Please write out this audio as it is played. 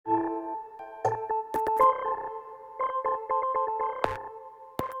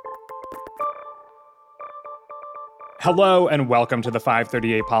Hello and welcome to the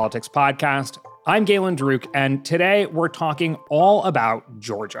 538 Politics Podcast. I'm Galen Druk, and today we're talking all about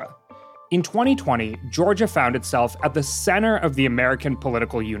Georgia. In 2020, Georgia found itself at the center of the American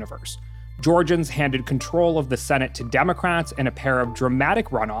political universe. Georgians handed control of the Senate to Democrats in a pair of dramatic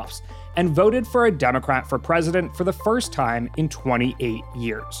runoffs and voted for a Democrat for president for the first time in 28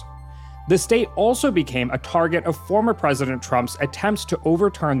 years. The state also became a target of former President Trump's attempts to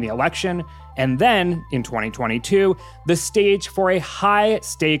overturn the election, and then, in 2022, the stage for a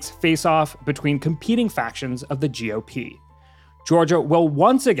high-stakes face-off between competing factions of the GOP. Georgia will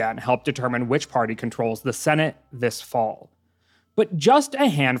once again help determine which party controls the Senate this fall. But just a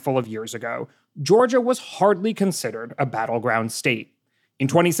handful of years ago, Georgia was hardly considered a battleground state. In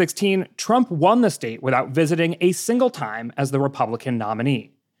 2016, Trump won the state without visiting a single time as the Republican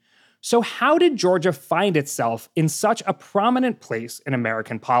nominee. So how did Georgia find itself in such a prominent place in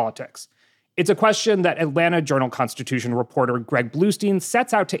American politics? It's a question that Atlanta Journal-Constitution reporter Greg Bluestein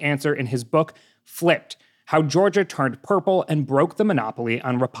sets out to answer in his book, Flipped: How Georgia Turned Purple and Broke the Monopoly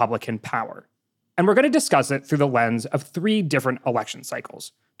on Republican Power. And we're going to discuss it through the lens of three different election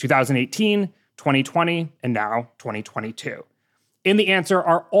cycles: 2018, 2020, and now 2022. In the answer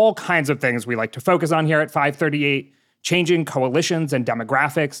are all kinds of things we like to focus on here at 538: changing coalitions and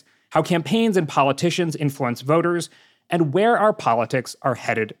demographics, how campaigns and politicians influence voters, and where our politics are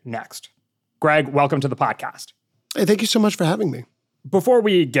headed next. Greg, welcome to the podcast. Hey, thank you so much for having me. Before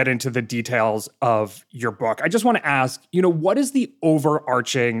we get into the details of your book, I just want to ask, what is the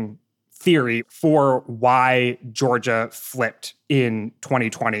overarching theory for why Georgia flipped in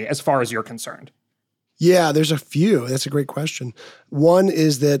 2020, as far as you're concerned? Yeah, there's a few. That's a great question. One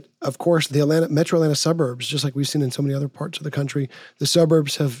is that, of course, the Metro Atlanta suburbs, just like we've seen in so many other parts of the country, the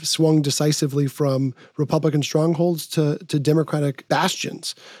suburbs have swung decisively from Republican strongholds to Democratic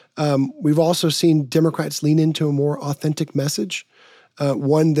bastions. We've also seen Democrats lean into a more authentic message,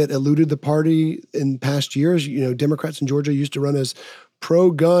 one that eluded the party in past years. Democrats in Georgia used to run as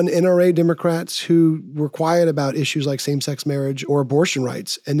pro-gun NRA Democrats who were quiet about issues like same-sex marriage or abortion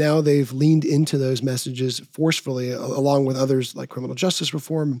rights. And now they've leaned into those messages forcefully, along with others like criminal justice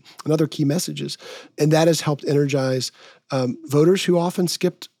reform and other key messages. And that has helped energize voters who often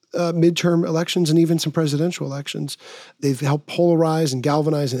skipped midterm elections and even some presidential elections. They've helped polarize and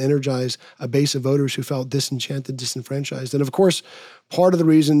galvanize and energize a base of voters who felt disenchanted, disenfranchised. And of course, part of the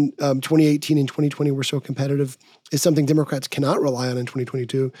reason 2018 and 2020 were so competitive is something Democrats cannot rely on in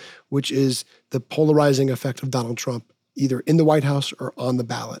 2022, which is the polarizing effect of Donald Trump, either in the White House or on the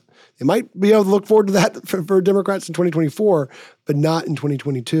ballot. They might be able to look forward to that for Democrats in 2024, but not in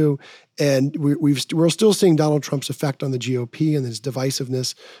 2022. And we're still seeing Donald Trump's effect on the GOP and his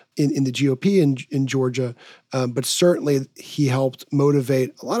divisiveness in the GOP in Georgia. But certainly he helped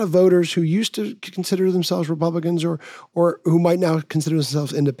motivate a lot of voters who used to consider themselves Republicans or who might now consider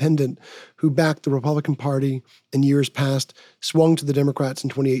themselves independent, who backed the Republican Party in years past, swung to the Democrats in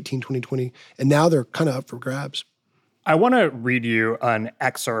 2018, 2020, and now they're kind of up for grabs. I want to read you an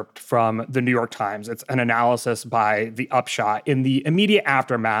excerpt from the New York Times. It's an analysis by The Upshot in the immediate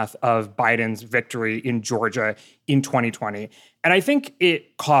aftermath of Biden's victory in Georgia in 2020. And I think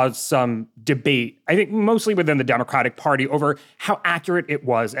it caused some debate, I think mostly within the Democratic Party, over how accurate it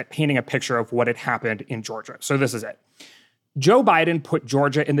was at painting a picture of what had happened in Georgia. So this is it. Joe Biden put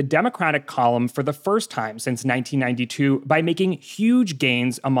Georgia in the Democratic column for the first time since 1992 by making huge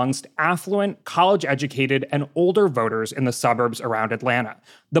gains amongst affluent, college-educated, and older voters in the suburbs around Atlanta.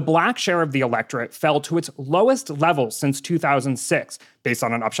 The black share of the electorate fell to its lowest level since 2006, based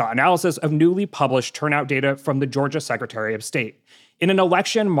on an Upshot analysis of newly published turnout data from the Georgia Secretary of State. In an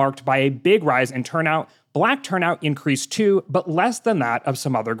election marked by a big rise in turnout, black turnout increased too, but less than that of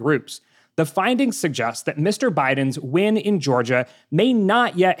some other groups. The findings suggest that Mr. Biden's win in Georgia may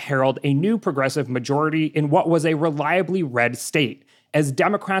not yet herald a new progressive majority in what was a reliably red state, as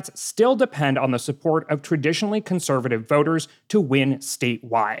Democrats still depend on the support of traditionally conservative voters to win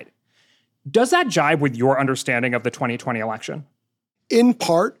statewide. Does that jibe with your understanding of the 2020 election? In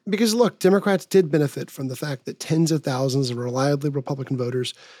part, because look, Democrats did benefit from the fact that tens of thousands of reliably Republican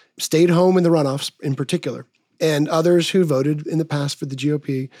voters stayed home in the runoffs in particular. And others who voted in the past for the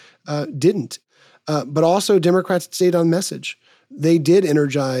GOP didn't. But also Democrats stayed on message. They did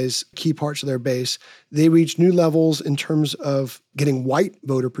energize key parts of their base. They reached new levels in terms of getting white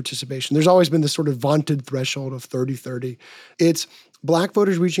voter participation. There's always been this sort of vaunted threshold of 30-30. It's black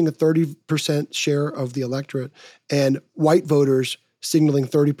voters reaching a 30% share of the electorate and white voters signaling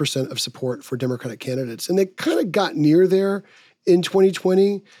 30% of support for Democratic candidates. And they kind of got near there in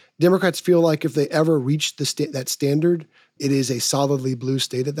 2020. Democrats feel like if they ever reach that standard, it is a solidly blue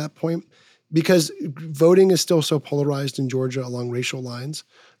state at that point. because voting is still so polarized in Georgia along racial lines.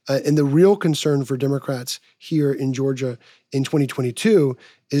 And the real concern for Democrats here in Georgia in 2022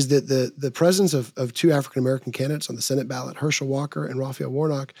 is that the presence of two African-American candidates on the Senate ballot, Herschel Walker and Raphael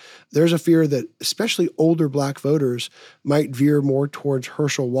Warnock, there's a fear that especially older Black voters might veer more towards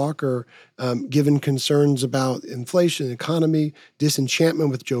Herschel Walker, given concerns about inflation, economy, disenchantment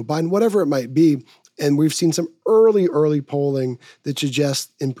with Joe Biden, whatever it might be. And we've seen some early polling that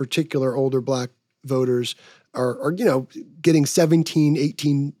suggests, in particular, older Black voters are getting 17,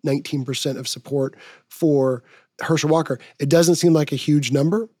 18, 19% of support for Herschel Walker. It doesn't seem like a huge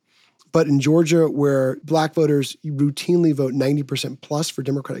number, but in Georgia, where Black voters routinely vote 90% plus for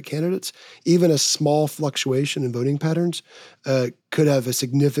Democratic candidates, even a small fluctuation in voting patterns could have a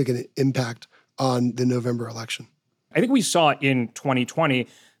significant impact on the November election. I think we saw in 2020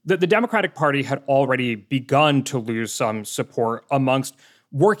 that the Democratic Party had already begun to lose some support amongst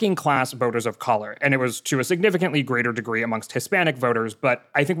working class voters of color. And it was to a significantly greater degree amongst Hispanic voters, but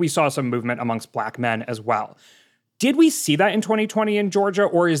I think we saw some movement amongst Black men as well. Did we see that in 2020 in Georgia,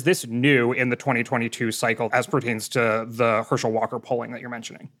 or is this new in the 2022 cycle as pertains to the Herschel Walker polling that you're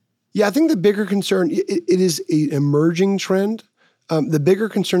mentioning? Yeah, I think the bigger concern, it is an emerging trend. The bigger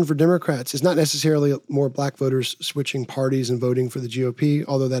concern for Democrats is not necessarily more Black voters switching parties and voting for the GOP,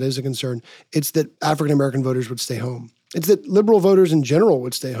 although that is a concern. It's that African-American voters would stay home. It's that liberal voters in general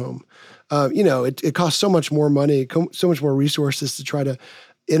would stay home. It costs so much more money, so much more resources to try to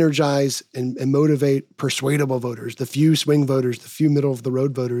energize and motivate persuadable voters, the few swing voters, the few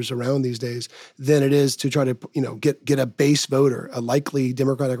middle-of-the-road voters around these days, than it is to try to get a base voter, a likely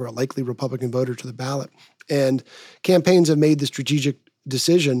Democratic or a likely Republican voter to the ballot. And campaigns have made the strategic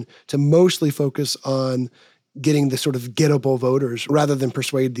decision to mostly focus on getting the sort of gettable voters rather than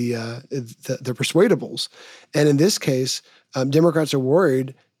persuade the persuadables. And in this case, Democrats are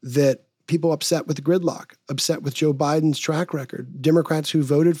worried that people upset with the gridlock, upset with Joe Biden's track record, Democrats who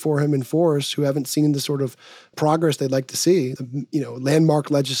voted for him in force, who haven't seen the sort of progress they'd like to see, landmark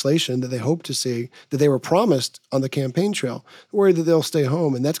legislation that they hope to see, that they were promised on the campaign trail, worried that they'll stay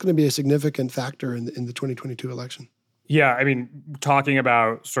home. And that's going to be a significant factor in the 2022 election. Yeah, I mean, talking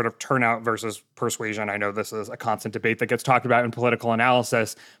about sort of turnout versus persuasion, I know this is a constant debate that gets talked about in political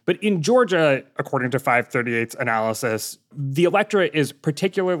analysis. But in Georgia, according to 538's analysis, the electorate is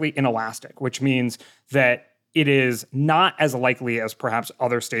particularly inelastic, which means that it is not as likely as perhaps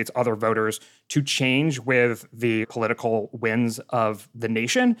other states, other voters, to change with the political winds of the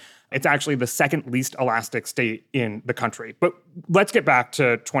nation. It's actually the second least elastic state in the country. But let's get back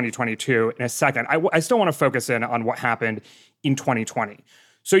to 2022 in a second. I still want to focus in on what happened in 2020.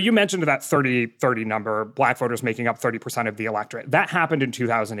 So you mentioned that 30-30 number, Black voters making up 30% of the electorate. That happened in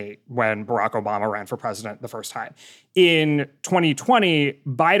 2008 when Barack Obama ran for president the first time. In 2020,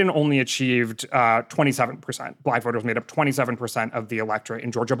 Biden only achieved 27%. Black voters made up 27% of the electorate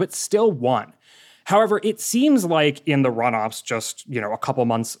in Georgia, but still won. However, it seems like in the runoffs just, a couple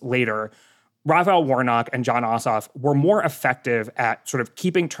months later, Raphael Warnock and Jon Ossoff were more effective at sort of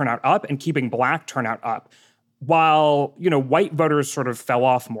keeping turnout up and keeping Black turnout up, while, white voters sort of fell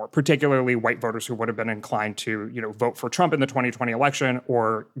off more, particularly white voters who would have been inclined to, vote for Trump in the 2020 election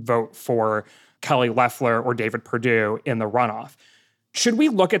or vote for Kelly Loeffler or David Perdue in the runoff. Should we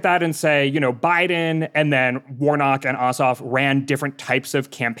look at that and say, Biden and then Warnock and Ossoff ran different types of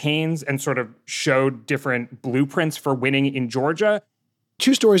campaigns and sort of showed different blueprints for winning in Georgia?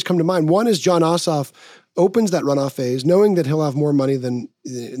 Two stories come to mind. One is Jon Ossoff opens that runoff phase knowing that he'll have more money than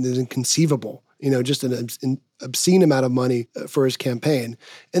inconceivable, just an obscene amount of money for his campaign,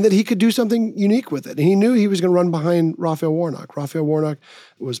 and that he could do something unique with it. And he knew he was going to run behind Raphael Warnock. Raphael Warnock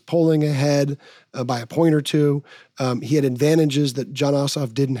was polling ahead by a point or two. He had advantages that Jon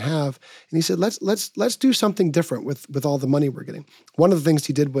Ossoff didn't have. And he said, let's do something different with all the money we're getting. One of the things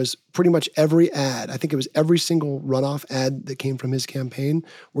he did was pretty much every ad, I think it was every single runoff ad that came from his campaign,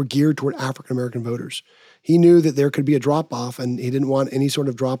 were geared toward African-American voters. He knew that there could be a drop-off, and he didn't want any sort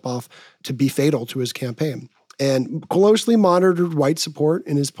of drop-off to be fatal to his campaign. And closely monitored white support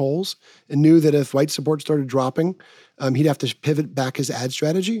in his polls and knew that if white support started dropping, he'd have to pivot back his ad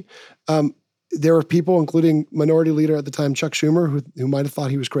strategy. There were people, including Minority Leader at the time, Chuck Schumer, who might have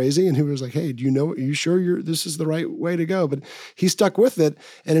thought he was crazy and who was like, hey, are you sure this is the right way to go? But he stuck with it,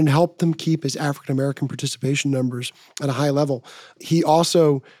 and it helped them keep his African-American participation numbers at a high level. He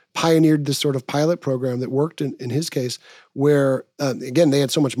also pioneered this sort of pilot program that worked in his case, where, again, they had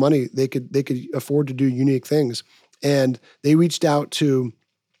so much money, they could afford to do unique things. And they reached out to,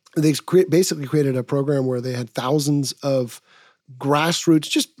 basically created a program where they had thousands of grassroots,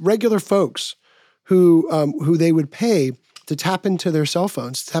 just regular folks who they would pay to tap into their cell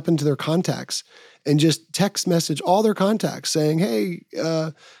phones, tap into their contacts, and just text message all their contacts saying, hey,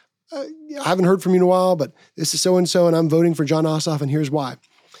 I haven't heard from you in a while, but this is so-and-so, and I'm voting for Jon Ossoff, and here's why.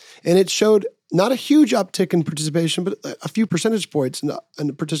 And it showed not a huge uptick in participation, but a few percentage points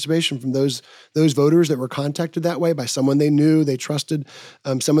in participation from those voters that were contacted that way by someone they knew, they trusted,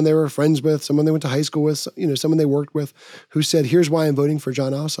 someone they were friends with, someone they went to high school with, someone they worked with, who said, here's why I'm voting for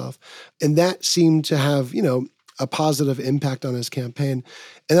Jon Ossoff. And that seemed to have, a positive impact on his campaign.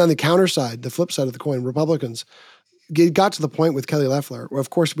 And on the counter side, the flip side of the coin, Republicans, it got to the point with Kelly Loeffler, where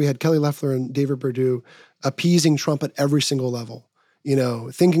of course we had Kelly Loeffler and David Perdue appeasing Trump at every single level,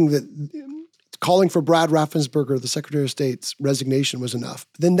 thinking that calling for Brad Raffensperger, the Secretary of State's resignation, was enough.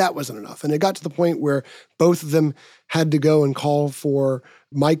 But then that wasn't enough. And it got to the point where both of them had to go and call for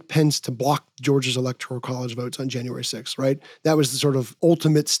Mike Pence to block Georgia's Electoral College votes on January 6th, right? That was the sort of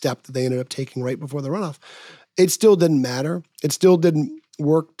ultimate step that they ended up taking right before the runoff. It still didn't matter. It still didn't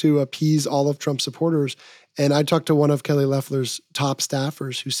work to appease all of Trump's supporters. And I talked to one of Kelly Loeffler's top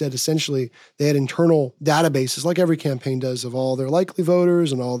staffers who said essentially they had internal databases, like every campaign does, of all their likely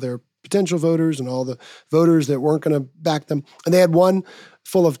voters and all their potential voters and all the voters that weren't going to back them. And they had one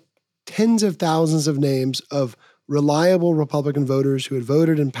full of tens of thousands of names of reliable Republican voters who had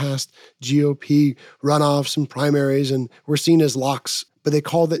voted in past GOP runoffs and primaries and were seen as locks, but they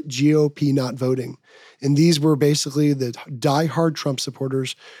called it GOP not voting. And these were basically the diehard Trump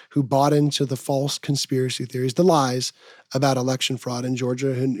supporters who bought into the false conspiracy theories, the lies about election fraud in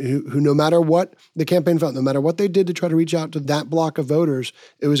Georgia, who no matter what the campaign felt, no matter what they did to try to reach out to that block of voters,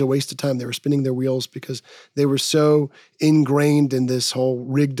 it was a waste of time. They were spinning their wheels because they were so ingrained in this whole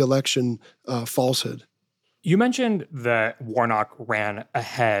rigged election falsehood. You mentioned that Warnock ran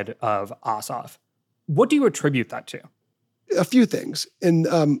ahead of Ossoff. What do you attribute that to? A few things. In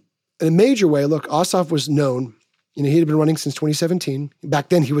a major way, look, Ossoff was known. He had been running since 2017. Back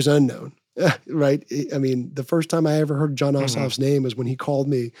then, he was unknown, right? I mean, the first time I ever heard Jon Ossoff's name was when he called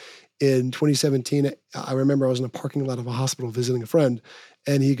me in 2017. I remember I was in a parking lot of a hospital visiting a friend,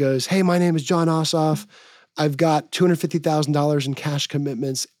 and he goes, hey, my name is Jon Ossoff. I've got $250,000 in cash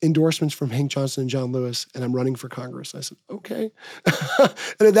commitments, endorsements from Hank Johnson and John Lewis, and I'm running for Congress. I said, okay.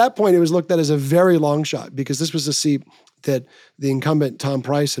 And at that point, it was looked at as a very long shot because this was a seat that the incumbent, Tom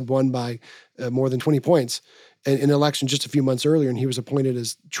Price, had won by more than 20 points in an election just a few months earlier, and he was appointed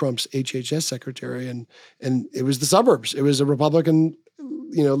as Trump's HHS secretary, and it was the suburbs. It was a Republican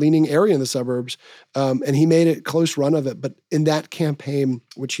leaning area in the suburbs. And he made a close run of it. But in that campaign,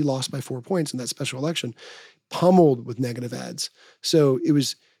 which he lost by 4 points in that special election, pummeled with negative ads. So it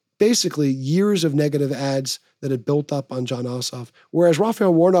was basically years of negative ads that had built up on Jon Ossoff. Whereas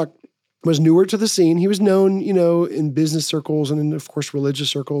Raphael Warnock was newer to the scene. He was known, in business circles and in, of course, religious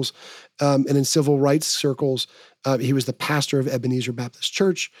circles and in civil rights circles. He was the pastor of Ebenezer Baptist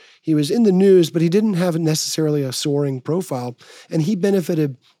Church. He was in the news, but he didn't have necessarily a soaring profile. And he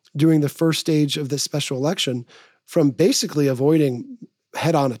benefited during the first stage of this special election from basically avoiding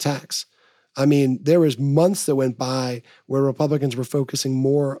head-on attacks. I mean, there was months that went by where Republicans were focusing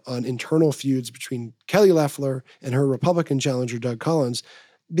more on internal feuds between Kelly Loeffler and her Republican challenger, Doug Collins,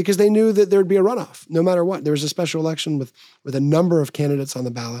 because they knew that there'd be a runoff no matter what. There was a special election with a number of candidates on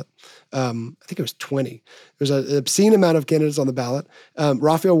the ballot. I think it was 20. There was an obscene amount of candidates on the ballot.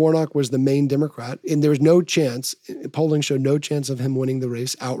 Raphael Warnock was the main Democrat, and there was no chance, polling showed no chance of him winning the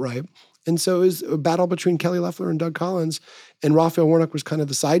race outright. And so it was a battle between Kelly Loeffler and Doug Collins, and Raphael Warnock was kind of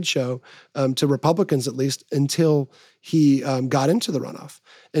the sideshow to Republicans, at least, until he got into the runoff.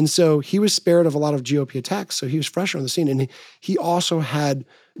 And so he was spared of a lot of GOP attacks, so he was fresher on the scene. And he also had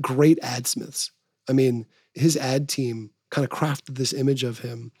great adsmiths. I mean, his ad team kind of crafted this image of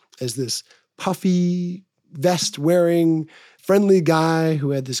him as this puffy, vest-wearing, friendly guy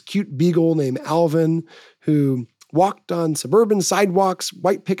who had this cute beagle named Alvin, who walked on suburban sidewalks,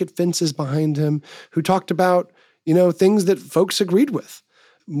 white picket fences behind him, who talked about, things that folks agreed with.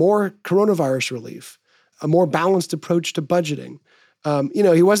 More coronavirus relief, a more balanced approach to budgeting.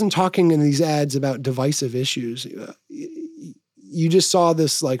 He wasn't talking in these ads about divisive issues. You just saw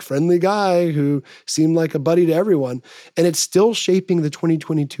this friendly guy who seemed like a buddy to everyone. And it's still shaping the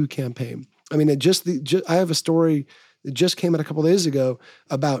 2022 campaign. I mean, I have a story that just came out a couple of days ago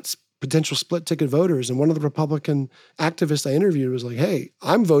about potential split ticket voters. And one of the Republican activists I interviewed was like, hey,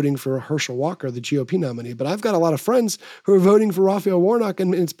 I'm voting for Herschel Walker, the GOP nominee, but I've got a lot of friends who are voting for Raphael Warnock.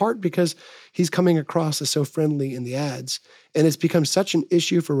 And it's part because he's coming across as so friendly in the ads. And it's become such an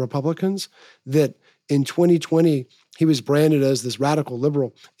issue for Republicans that in 2020, he was branded as this radical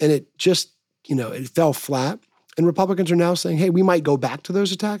liberal. And it just, it fell flat. And Republicans are now saying, hey, we might go back to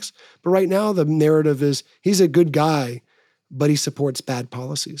those attacks. But right now, the narrative is he's a good guy, but he supports bad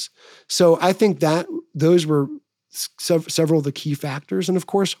policies. So I think that those were several of the key factors. And of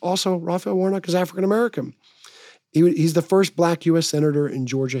course, also Raphael Warnock is African-American. He's the first Black U.S. senator in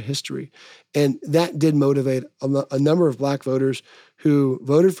Georgia history. And that did motivate a number of Black voters who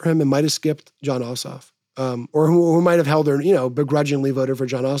voted for him and might have skipped Jon Ossoff, or who might have held their, begrudgingly voted for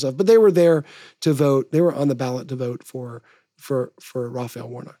Jon Ossoff. But they were there to vote. They were on the ballot to vote for Raphael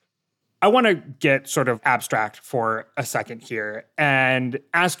Warnock. I want to get sort of abstract for a second here and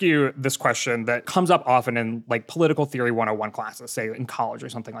ask you this question that comes up often in like political theory 101 classes, say in college or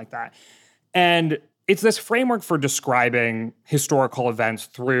something like that. And it's this framework for describing historical events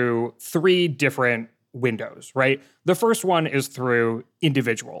through three different windows, right? The first one is through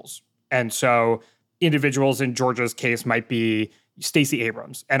individuals. And so individuals in Georgia's case might be Stacey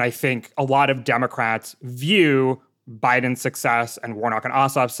Abrams. And I think a lot of Democrats view Biden's success and Warnock and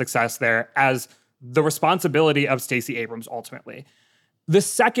Ossoff's success there as the responsibility of Stacey Abrams ultimately. The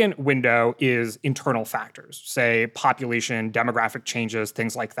second window is internal factors, say population, demographic changes,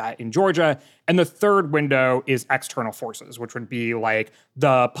 things like that in Georgia. And the third window is external forces, which would be like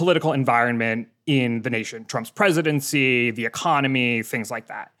the political environment in the nation, Trump's presidency, the economy, things like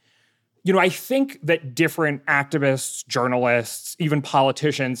that. I think that different activists, journalists, even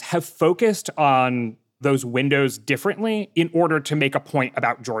politicians have focused on those windows differently in order to make a point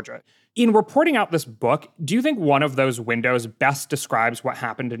about Georgia. In reporting out this book, do you think one of those windows best describes what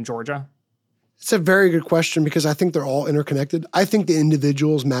happened in Georgia? It's a very good question because I think they're all interconnected. I think the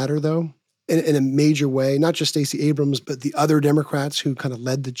individuals matter, though, in a major way, not just Stacey Abrams, but the other Democrats who kind of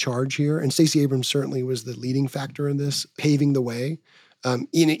led the charge here. And Stacey Abrams certainly was the leading factor in this, paving the way.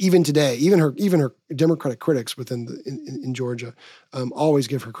 Even today, even her Democratic critics in Georgia always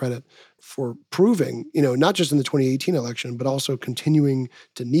give her credit for proving, not just in the 2018 election, but also continuing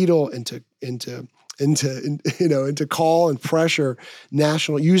to needle and to call and pressure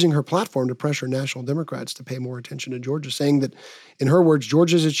using her platform to pressure national Democrats to pay more attention to Georgia, saying that, in her words,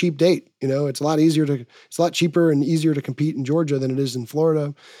 Georgia's a cheap date. It's a lot cheaper and easier to compete in Georgia than it is in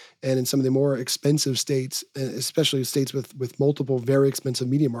Florida and in some of the more expensive states, especially states with multiple very expensive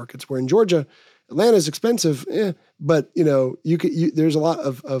media markets, where in Georgia, Atlanta's expensive, but there's a lot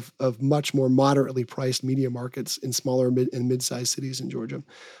of much more moderately priced media markets in smaller and mid-sized cities in Georgia.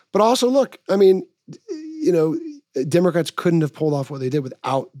 But also, look, Democrats couldn't have pulled off what they did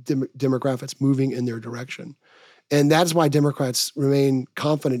without demographics moving in their direction. And that's why Democrats remain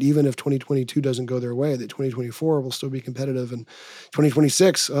confident, even if 2022 doesn't go their way, that 2024 will still be competitive. And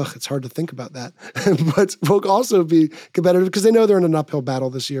 2026, it's hard to think about that, but will also be competitive because they know they're in an uphill battle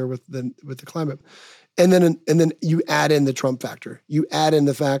this year with the climate. And then you add in the Trump factor. You add in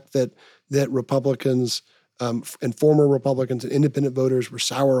the fact that Republicans and former Republicans and independent voters were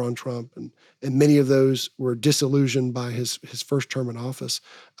sour on Trump, and many of those were disillusioned by his first term in office.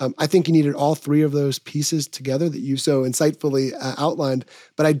 I think you needed all three of those pieces together that you so insightfully outlined.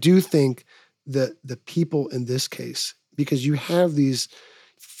 But I do think that the people in this case, because you have these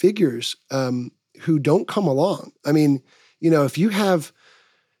figures who don't come along. If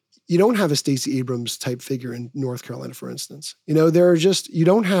you don't have a Stacey Abrams type figure in North Carolina, for instance. You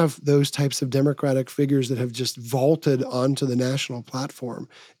don't have those types of Democratic figures that have just vaulted onto the national platform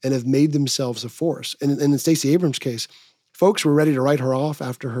and have made themselves a force. And in Stacey Abrams' case, folks were ready to write her off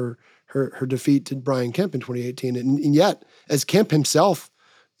after her defeat to Brian Kemp in 2018. And yet, as Kemp himself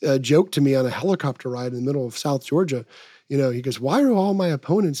joked to me on a helicopter ride in the middle of South Georgia, he goes, "Why do all my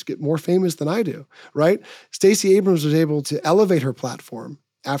opponents get more famous than I do?" Right? Stacey Abrams was able to elevate her platform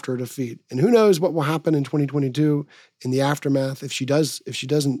after a defeat. And who knows what will happen in 2022 in the aftermath if she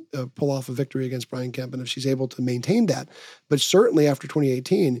doesn't pull off a victory against Brian Kemp and if she's able to maintain that. But certainly after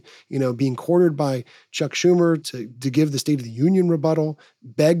 2018, being courted by Chuck Schumer to give the State of the Union rebuttal,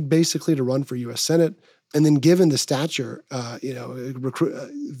 begged basically to run for U.S. Senate, and then given the stature,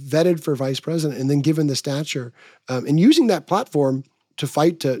 vetted for vice president, and then given the stature and using that platform to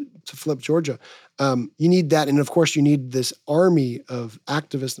fight to flip Georgia. You need that. And of course, you need this army of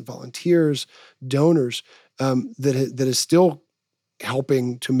activists and volunteers, donors that is still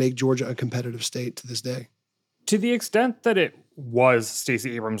helping to make Georgia a competitive state to this day. To the extent that it was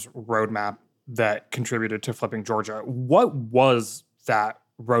Stacey Abrams' roadmap that contributed to flipping Georgia, what was that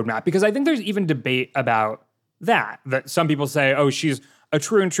roadmap? Because I think there's even debate about that some people say, oh, she's a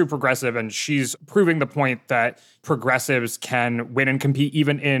true and true progressive, and she's proving the point that progressives can win and compete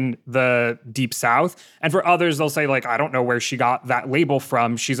even in the Deep South. And for others, they'll say, I don't know where she got that label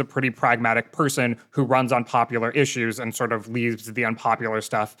from. She's a pretty pragmatic person who runs on popular issues and sort of leaves the unpopular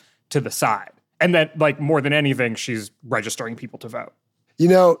stuff to the side. And that, more than anything, she's registering people to vote.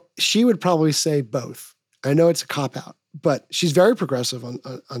 She would probably say both. I know it's a cop-out. But she's very progressive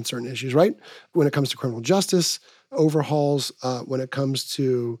on certain issues, right? When it comes to criminal justice overhauls, when it comes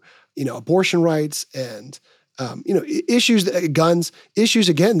to, abortion rights and, issues, guns, issues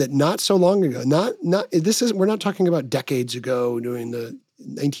again that not so long ago, we're not talking about decades ago during the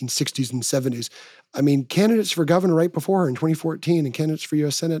 1960s and 70s. I mean, candidates for governor right before her in 2014 and candidates for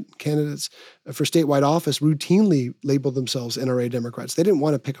U.S. Senate, candidates for statewide office routinely labeled themselves NRA Democrats. They didn't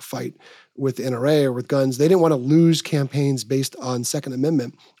want to pick a fight with the NRA or with guns. They didn't want to lose campaigns based on Second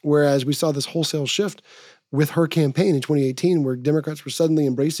Amendment, whereas we saw this wholesale shift with her campaign in 2018 where Democrats were suddenly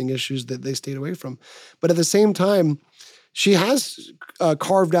embracing issues that they stayed away from. But at the same time, she has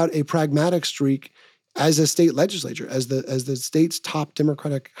carved out a pragmatic streak as a state legislature, as the state's top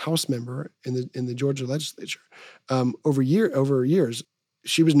Democratic House member in the Georgia legislature, over years.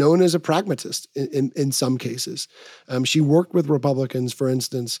 She was known as a pragmatist in some cases. She worked with Republicans, for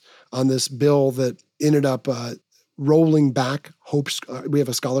instance, on this bill that ended up rolling back Hope. We have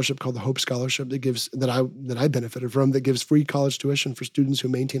a scholarship called the Hope Scholarship that I benefited from, that gives free college tuition for students who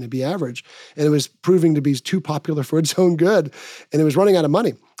maintain a B average, and it was proving to be too popular for its own good, and it was running out of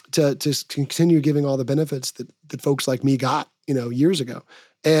money to continue giving all the benefits that folks like me got, years ago.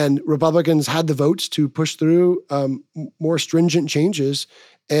 And Republicans had the votes to push through more stringent changes,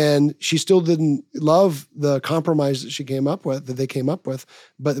 and she still didn't love the compromise that they came up with,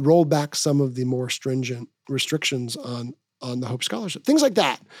 but rolled back some of the more stringent restrictions on the Hope Scholarship. Things like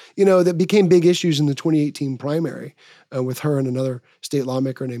that, that became big issues in the 2018 primary with her and another state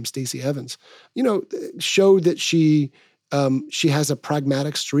lawmaker named Stacey Evans, showed that she has a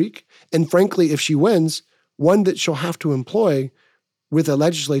pragmatic streak. And frankly, if she wins, one that she'll have to employ with a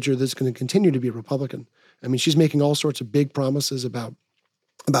legislature that's going to continue to be Republican. I mean, she's making all sorts of big promises about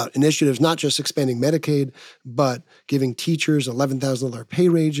initiatives, not just expanding Medicaid, but giving teachers $11,000 pay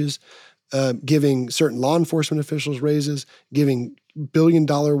raises, giving certain law enforcement officials raises, giving $1 billion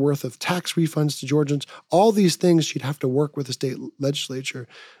worth of tax refunds to Georgians. All these things she'd have to work with the state legislature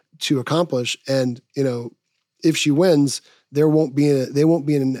to accomplish. And, if she wins, they won't be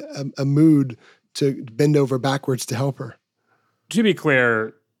in a mood to bend over backwards to help her. To be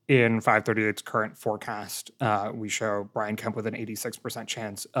clear, in 538's current forecast, we show Brian Kemp with an 86%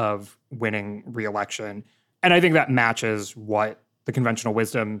 chance of winning re-election. And I think that matches what the conventional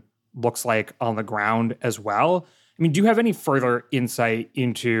wisdom looks like on the ground as well. I mean, do you have any further insight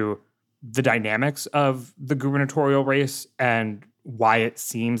into the dynamics of the gubernatorial race and why it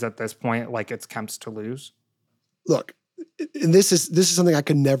seems at this point like it's Kemp's to lose? Look, and this is something I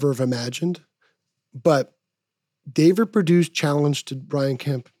could never have imagined, but David Perdue's challenge to Brian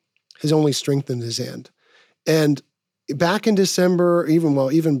Kemp has only strengthened his hand. And back in December,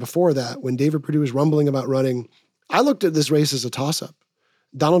 even before that, when David Perdue was rumbling about running, I looked at this race as a toss-up.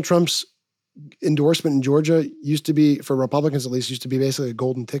 Donald Trump's endorsement in Georgia used to be, for Republicans at least, basically a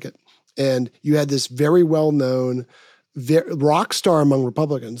golden ticket. And you had this very well-known rock star among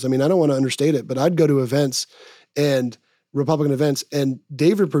Republicans. I mean, I don't want to understate it, but I'd go to events and Republican events, and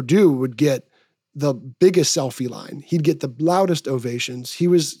David Perdue would get the biggest selfie line. He'd get the loudest ovations. He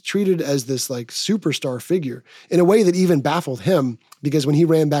was treated as this superstar figure in a way that even baffled him, because when he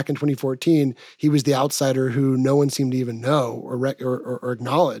ran back in 2014, he was the outsider who no one seemed to even know or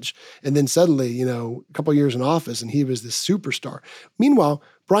acknowledge. And then suddenly, a couple years in office, and he was this superstar. Meanwhile,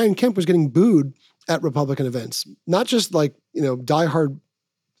 Brian Kemp was getting booed at Republican events, not just diehard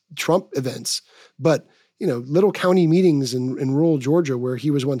Trump events, but little county meetings in rural Georgia where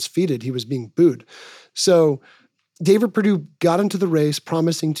he was once feted, he was being booed. So David Perdue got into the race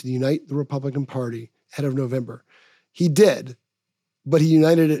promising to unite the Republican Party ahead of November. He did, but he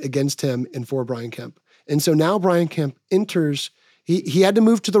united it against him and for Brian Kemp. And so now Brian Kemp enters, he had to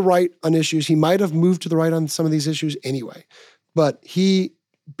move to the right on issues. He might have moved to the right on some of these issues anyway, but he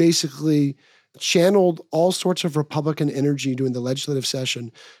basically channeled all sorts of Republican energy during the legislative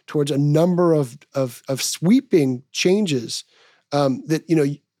session towards a number of sweeping changes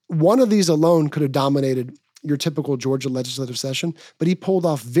that, one of these alone could have dominated your typical Georgia legislative session, but he pulled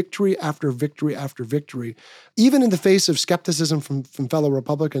off victory after victory after victory, even in the face of skepticism from fellow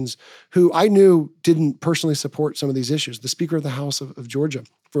Republicans who I knew didn't personally support some of these issues. The Speaker of the House of Georgia,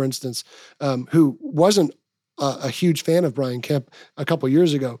 for instance, who wasn't a huge fan of Brian Kemp a couple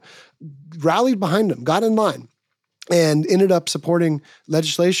years ago, rallied behind him, got in line, and ended up supporting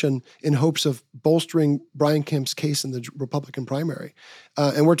legislation in hopes of bolstering Brian Kemp's case in the Republican primary.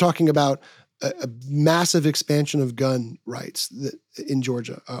 And we're talking about a massive expansion of gun rights in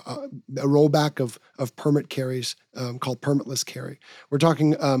Georgia, a rollback of permit carries called permitless carry. We're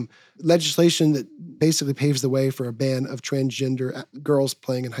talking legislation that basically paves the way for a ban of transgender girls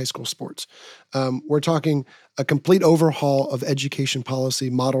playing in high school sports. We're talking a complete overhaul of education policy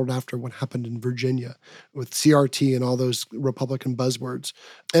modeled after what happened in Virginia with CRT and all those Republican buzzwords.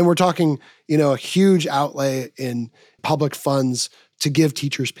 And we're talking, a huge outlay in public funds to give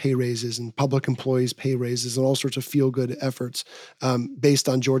teachers pay raises and public employees pay raises and all sorts of feel-good efforts based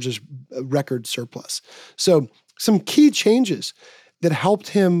on Georgia's record surplus. So some key changes that helped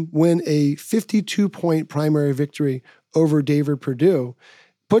him win a 52-point primary victory over David Perdue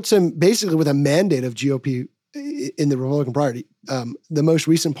puts him basically with a mandate of GOP in the Republican Party. The most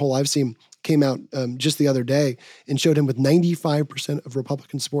recent poll I've seen came out just the other day and showed him with 95% of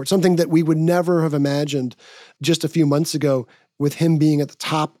Republican support, something that we would never have imagined just a few months ago with him being at the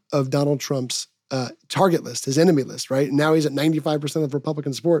top of Donald Trump's target list, his enemy list, right? Now he's at 95% of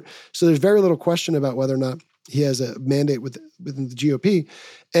Republican support. So there's very little question about whether or not he has a mandate within the GOP.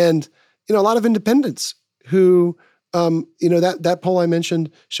 And, a lot of independents who, that poll I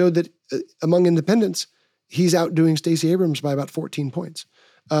mentioned showed that among independents, he's outdoing Stacey Abrams by about 14 points.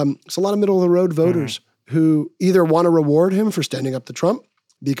 So a lot of middle-of-the-road voters who either want to reward him for standing up to Trump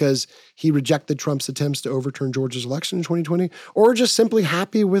because he rejected Trump's attempts to overturn Georgia's election in 2020, or just simply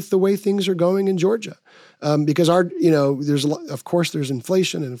happy with the way things are going in Georgia. Because there's of course there's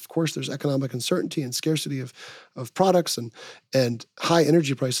inflation, and of course there's economic uncertainty and scarcity of products and high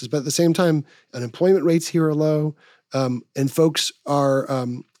energy prices. But at the same time, unemployment rates here are low, and folks are.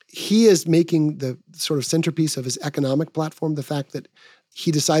 He is making the sort of centerpiece of his economic platform the fact that he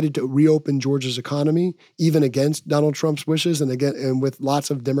decided to reopen Georgia's economy, even against Donald Trump's wishes and with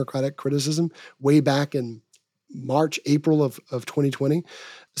lots of Democratic criticism way back in March, April of 2020.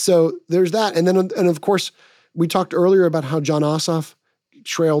 So there's that. And of course, we talked earlier about how Jon Ossoff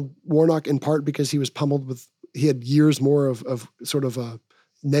trailed Warnock in part because he was pummeled he had years more of sort of a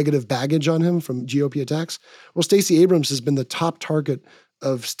negative baggage on him from GOP attacks. Well, Stacey Abrams has been the top target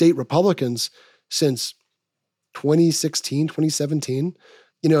of state Republicans since 2016, 2017.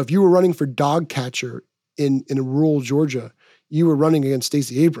 If you were running for dog catcher in rural Georgia, you were running against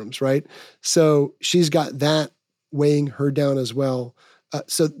Stacey Abrams, right? So she's got that weighing her down as well.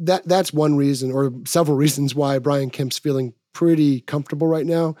 So that's one reason, or several reasons, why Brian Kemp's feeling pretty comfortable right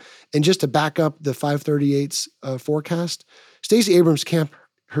now. And just to back up the 538's forecast, Stacey Abrams' camp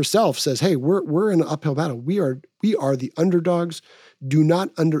herself says, "Hey, we're in an uphill battle. We are the underdogs. Do not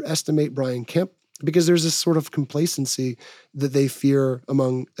underestimate Brian Kemp." Because there's this sort of complacency that they fear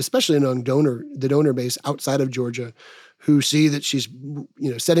especially among the donor base outside of Georgia, who see that she's,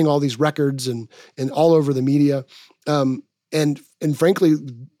 setting all these records and all over the media. And frankly,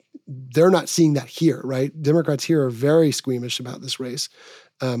 they're not seeing that here, right? Democrats here are very squeamish about this race.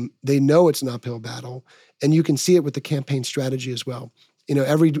 They know it's an uphill battle, and you can see it with the campaign strategy as well.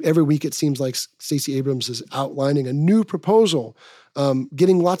 Every week it seems like Stacey Abrams is outlining a new proposal,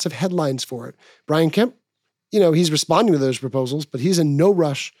 getting lots of headlines for it. Brian Kemp, he's responding to those proposals, but he's in no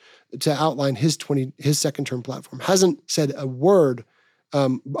rush to outline his second-term platform. Hasn't said a word,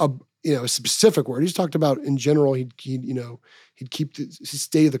 a specific word. He's talked about in general he'd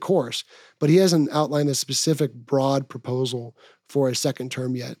stay the course, but he hasn't outlined a specific broad proposal for a second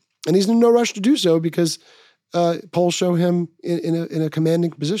term yet, and he's in no rush to do so because polls show him in a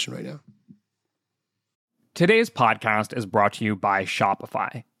commanding position right now. Today's podcast is brought to you by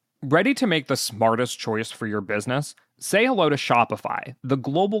Shopify. Ready to make the smartest choice for your business? Say hello to Shopify, the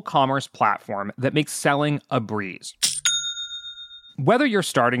global commerce platform that makes selling a breeze. Whether you're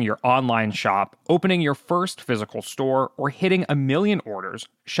starting your online shop, opening your first physical store, or hitting 1 million orders,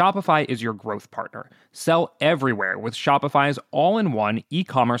 Shopify is your growth partner. Sell everywhere with Shopify's all-in-one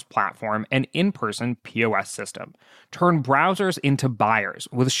e-commerce platform and in-person POS system. Turn browsers into buyers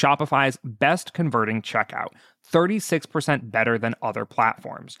with Shopify's best-converting checkout, 36% better than other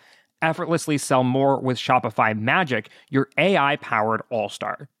platforms. Effortlessly sell more with Shopify Magic, your AI-powered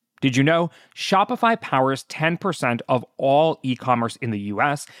all-star. Did you know Shopify powers 10% of all e-commerce in the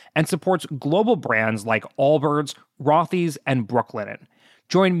US and supports global brands like Allbirds, Rothy's, and Brooklinen?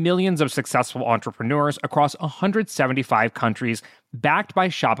 Join millions of successful entrepreneurs across 175 countries, backed by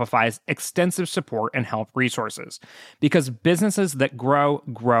Shopify's extensive support and help resources. Because businesses that grow,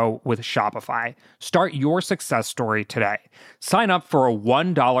 grow with Shopify. Start your success story today. Sign up for a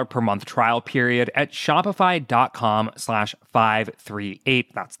 $1 per month trial period at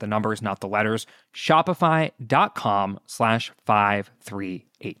shopify.com/538. That's the numbers, not the letters.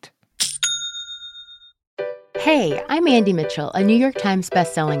 Shopify.com/538. Hey, I'm Andy Mitchell, a New York Times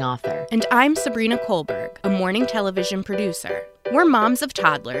bestselling author. And I'm Sabrina Kohlberg, a morning television producer. We're moms of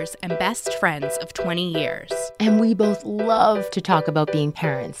toddlers and best friends of 20 years. And we both love to talk about being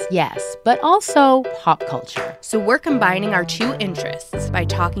parents, yes, but also pop culture. So we're combining our two interests by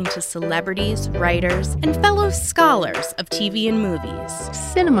talking to celebrities, writers, and fellow scholars of TV and movies.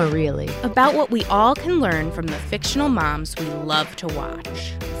 Cinema, really. About what we all can learn from the fictional moms we love to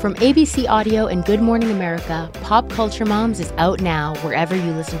watch. From ABC Audio and Good Morning America, Pop Culture Moms is out now wherever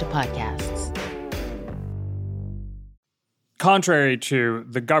you listen to podcasts. Contrary to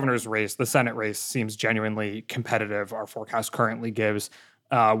the governor's race, the Senate race seems genuinely competitive. Our forecast currently gives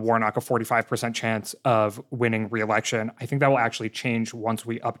Warnock a 45% chance of winning re-election. I think that will actually change once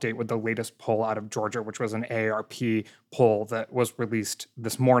we update with the latest poll out of Georgia, which was an AARP poll that was released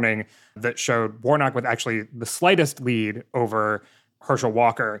this morning that showed Warnock with actually the slightest lead over Herschel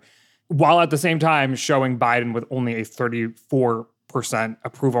Walker, while at the same time showing Biden with only a 34%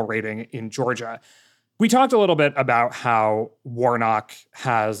 approval rating in Georgia. We talked a little bit about how Warnock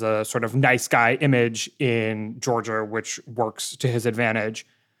has a sort of nice guy image in Georgia, which works to his advantage.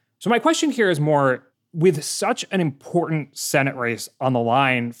 So my question here is more, with such an important Senate race on the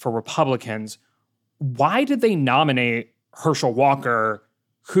line for Republicans, why did they nominate Herschel Walker,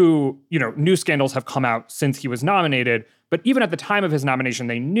 who, new scandals have come out since he was nominated, but even at the time of his nomination,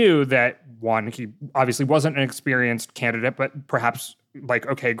 they knew that, one, he obviously wasn't an experienced candidate, but perhaps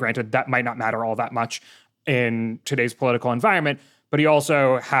granted, that might not matter all that much in today's political environment, but he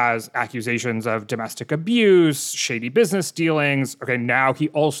also has accusations of domestic abuse, shady business dealings. Okay, now he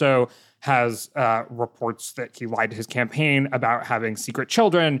also has reports that he lied to his campaign about having secret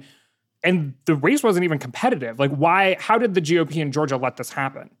children. And the race wasn't even competitive. How did the GOP in Georgia let this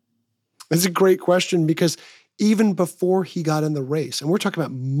happen? It's a great question because even before he got in the race, and we're talking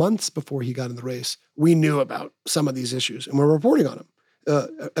about months before he got in the race, we knew about some of these issues and we're reporting on them.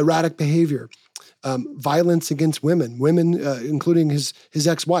 Erratic behavior, violence against women, including his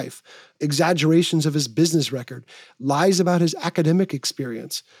ex-wife, exaggerations of his business record, lies about his academic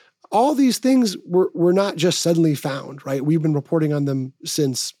experience. All these things were not just suddenly found, right? We've been reporting on them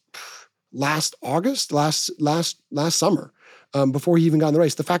since last August, last summer, before he even got in the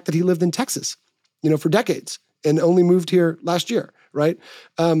race. The fact that he lived in Texas, for decades and only moved here last year, right?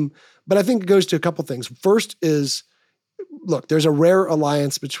 But I think it goes to a couple things. First is, look, there's a rare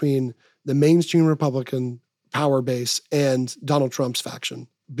alliance between the mainstream Republican power base and Donald Trump's faction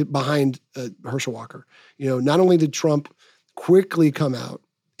behind Herschel Walker. Not only did Trump quickly come out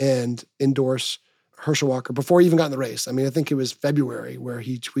and endorse Herschel Walker before he even got in the race. I think it was February where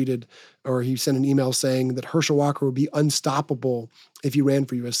he tweeted or he sent an email saying that Herschel Walker would be unstoppable if he ran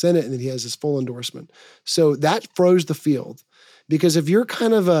for U.S. Senate and that he has his full endorsement. So that froze the field because if you're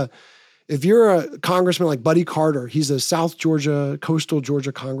a congressman like Buddy Carter, he's a South Georgia, coastal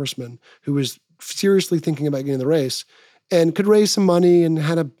Georgia congressman who was seriously thinking about getting in the race and could raise some money and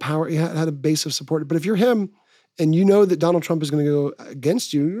had a base of support. But if you're him and you know that Donald Trump is going to go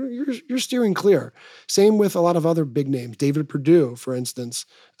against you, you're steering clear. Same with a lot of other big names. David Perdue, for instance,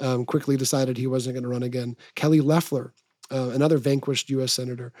 quickly decided he wasn't going to run again. Kelly Loeffler, another vanquished U.S.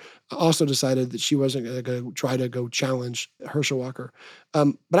 senator, also decided that she wasn't going to try to go challenge Herschel Walker.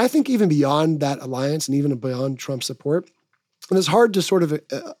 But I think even beyond that alliance and even beyond Trump's support, and it's hard to sort of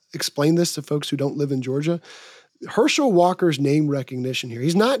explain this to folks who don't live in Georgia, Herschel Walker's name recognition here,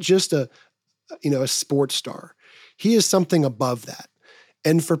 he's not just a sports star. He is something above that.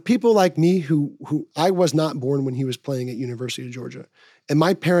 And for people like me who I was not born when he was playing at University of Georgia, and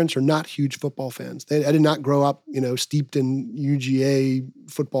my parents are not huge football fans. I did not grow up, steeped in UGA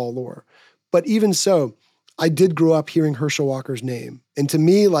football lore. But even so, I did grow up hearing Herschel Walker's name. And to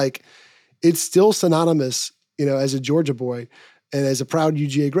me, it's still synonymous, as a Georgia boy and as a proud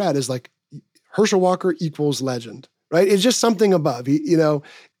UGA grad, is Herschel Walker equals legend, right? It's just something above,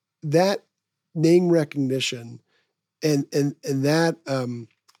 that name recognition and that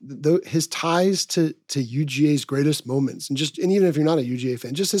his ties to UGA's greatest moments, and even if you're not a UGA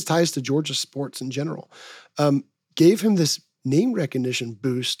fan, just his ties to Georgia sports in general, gave him this name recognition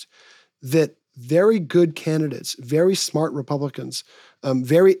boost that very good candidates, very smart Republicans,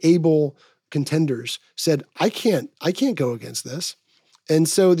 very able contenders said, I can't go against this. And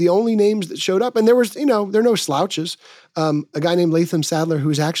so the only names that showed up, and there was, there are no slouches. A guy named Latham Sadler, who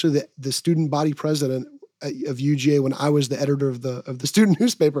was actually the student body president of UGA when I was the editor of the student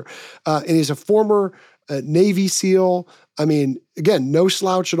newspaper, and he's a former Navy SEAL. Again, no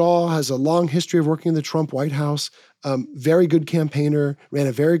slouch at all. Has a long history of working in the Trump White House. Very good campaigner. Ran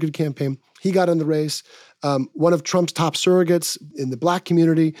a very good campaign. He got in the race. one of Trump's top surrogates in the Black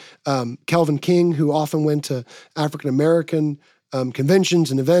community, Kelvin King, who often went to African-American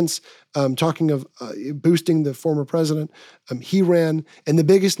conventions and events, talking of boosting the former president. He ran. And the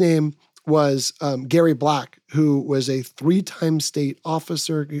biggest name was Gary Black, who was a 3-time state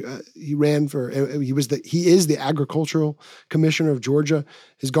officer. He ran for, he is the agricultural commissioner of Georgia,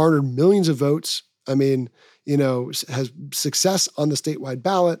 has garnered millions of votes. I mean, has success on the statewide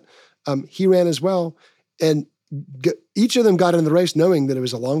ballot. He ran as well. And each of them got in the race knowing that it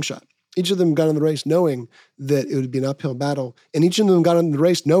was a long shot. Each of them got in the race knowing that it would be an uphill battle. And each of them got in the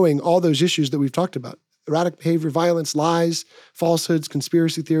race knowing all those issues that we've talked about: erratic behavior, violence, lies, falsehoods,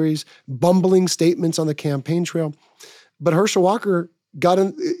 conspiracy theories, bumbling statements on the campaign trail. But Herschel Walker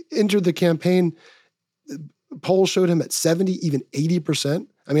entered the campaign. Polls showed him at 70, even 80%.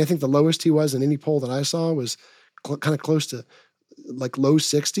 I mean, I think the lowest he was in any poll that I saw was kind of close to like low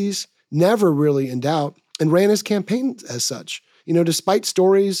 60s, never really in doubt, and ran his campaign as such. Despite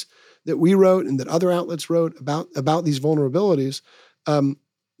stories that we wrote and that other outlets wrote about these vulnerabilities,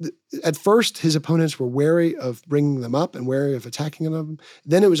 at first his opponents were wary of bringing them up and wary of attacking them.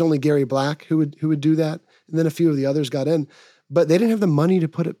 Then it was only Gary Black who would do that, and then a few of the others got in, but they didn't have the money to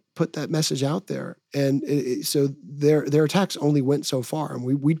put that message out there, and so their attacks only went so far, and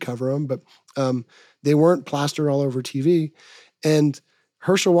we'd cover them, but they weren't plastered all over TV. And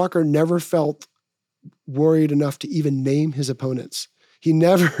Herschel Walker never felt worried enough to even name his opponents. He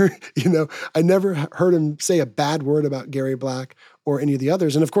never, I never heard him say a bad word about Gary Black or any of the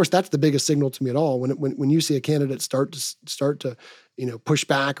others. And of course, that's the biggest signal to me at all. When you see a candidate start to push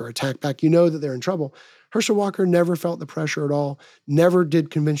back or attack back, that they're in trouble. Herschel Walker never felt the pressure at all, never did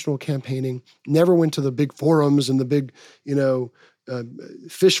conventional campaigning, never went to the big forums and the big,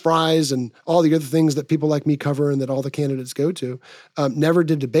 fish fries and all the other things that people like me cover and that all the candidates go to, never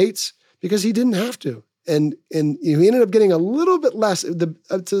did debates because he didn't have to. And he ended up getting a little bit less.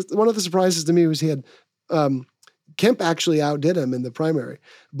 One of the surprises to me was he had Kemp actually outdid him in the primary,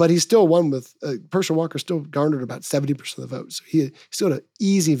 but he still won with Herschel Walker still garnered about 70% of the votes. So he still had an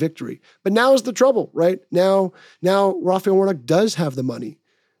easy victory. But now is the trouble, right? Now Raphael Warnock does have the money.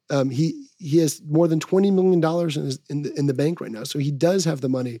 He has more than $20 million in the bank right now. So he does have the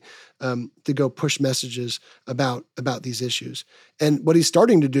money to go push messages about these issues. And what he's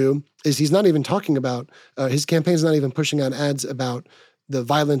starting to do is he's not even talking about, his campaign's not even pushing out ads about the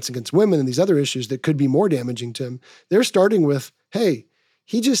violence against women and these other issues that could be more damaging to him. They're starting with, hey,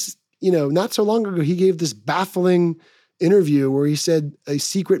 he just, not so long ago, he gave this baffling interview where he said a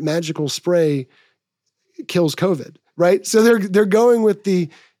secret magical spray kills COVID, right? So they're going with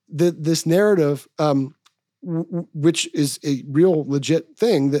this narrative, which is a real legit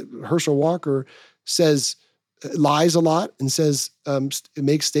thing that Herschel Walker says lies a lot and says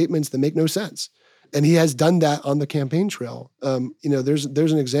makes statements that make no sense. And he has done that on the campaign trail. There's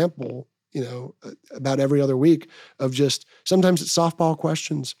an example, about every other week of just sometimes it's softball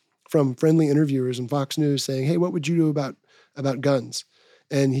questions from friendly interviewers in Fox News saying, hey, what would you do about guns?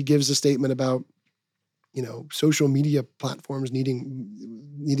 And he gives a statement about, social media platforms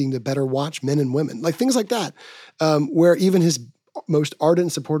needing to better watch men and women, like things like that, where even his most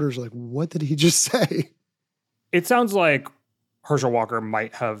ardent supporters are like, what did he just say? It sounds like Herschel Walker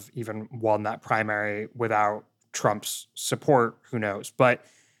might have even won that primary without Trump's support. Who knows? But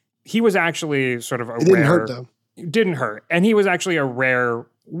he was actually sort of a didn't hurt, though. Didn't hurt. And he was actually a rare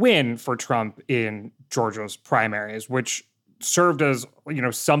win for Trump in Georgia's primaries, which served as,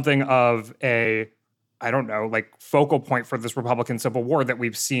 something of a, focal point for this Republican Civil War that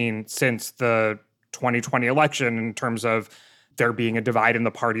we've seen since the 2020 election, in terms of there being a divide in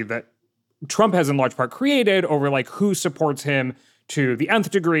the party that Trump has in large part created over who supports him to the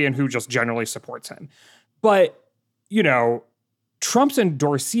nth degree and who just generally supports him. But, Trump's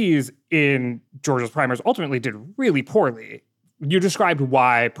endorsees in Georgia's primaries ultimately did really poorly. You described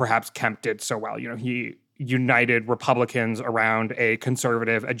why perhaps Kemp did so well. He united Republicans around a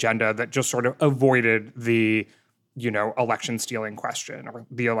conservative agenda that just sort of avoided the, election stealing question or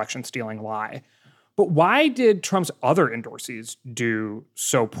the election stealing lie. But why did Trump's other endorsees do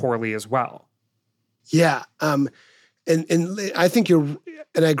so poorly as well? Yeah. And I think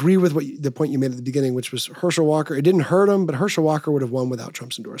and I agree with the point you made at the beginning, which was Herschel Walker. It didn't hurt him, but Herschel Walker would have won without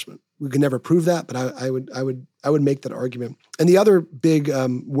Trump's endorsement. We could never prove that, but I would make that argument. And the other big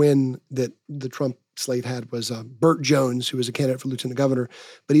win that the Trump slate had was Burt Jones, who was a candidate for lieutenant governor,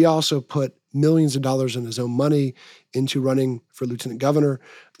 but he also put millions of dollars in his own money into running for lieutenant governor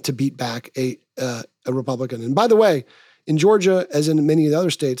to beat back a Republican. And by the way, in Georgia, as in many of the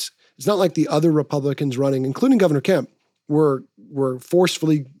other states, it's not like the other Republicans running, including Governor Kemp, were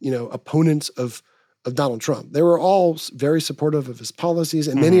forcefully, opponents of of Donald Trump. They were all very supportive of his policies,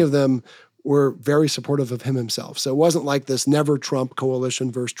 and many of them were very supportive of him himself. So it wasn't like this never Trump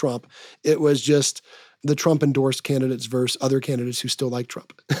coalition versus Trump. It was just the Trump-endorsed candidates versus other candidates who still like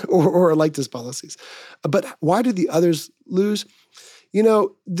Trump or liked his policies. But why did the others lose?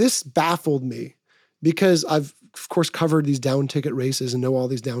 This baffled me because I've, of course, covered these down-ticket races and know all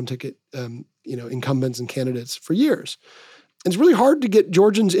these down-ticket incumbents and candidates for years. It's really hard to get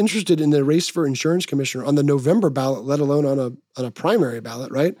Georgians interested in the race for insurance commissioner on the November ballot, let alone on a primary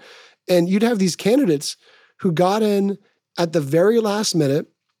ballot, right? And you'd have these candidates who got in at the very last minute.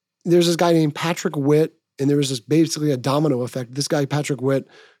 There's this guy named Patrick Witt, and there was this basically a domino effect. This guy, Patrick Witt,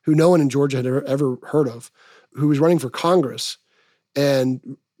 who no one in Georgia had ever heard of, who was running for Congress.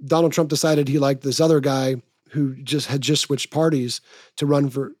 And Donald Trump decided he liked this other guy who had just switched parties to run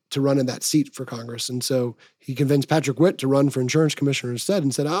in that seat for Congress. And so he convinced Patrick Witt to run for insurance commissioner instead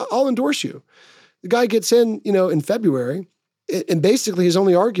and said, I'll endorse you. The guy gets in February, and basically his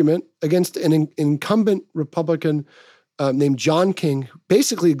only argument against an incumbent Republican named John King,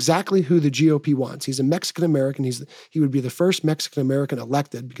 basically exactly who the GOP wants. He's a Mexican-American. He would be the first Mexican-American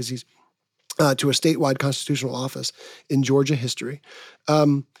elected because he's to a statewide constitutional office in Georgia history.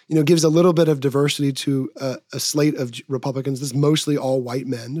 Gives a little bit of diversity to a slate of Republicans. This is mostly all white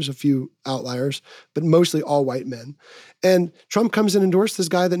men. There's a few outliers, but mostly all white men. And Trump comes in and endorses this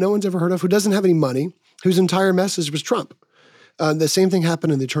guy that no one's ever heard of, who doesn't have any money, whose entire message was Trump. The same thing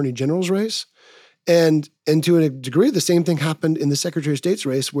happened in the Attorney General's race. And to a degree, the same thing happened in the Secretary of State's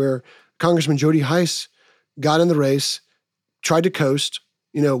race, where Congressman Jody Hice got in the race, tried to coast,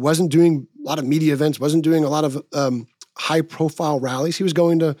 wasn't doing a lot of media events, wasn't doing a lot of high-profile rallies. He was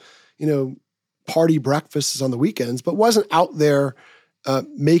going to, party breakfasts on the weekends, but wasn't out there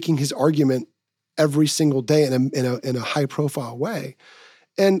making his argument every single day in a high-profile way.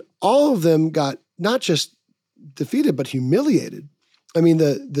 And all of them got not just defeated, but humiliated. I mean,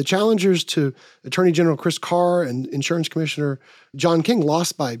 the challengers to Attorney General Chris Carr and Insurance Commissioner John King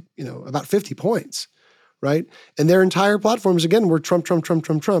lost by, about 50 points, right? And their entire platforms, again, were Trump, Trump, Trump,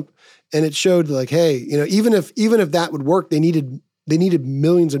 Trump, Trump. And it showed like, hey, even if that would work, they needed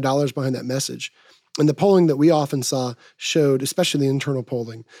millions of dollars behind that message. And the polling that we often saw showed, especially the internal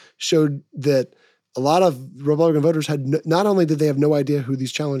polling, showed that a lot of Republican voters had not only did they have no idea who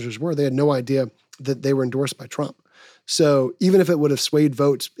these challengers were, they had no idea that they were endorsed by Trump. So even if it would have swayed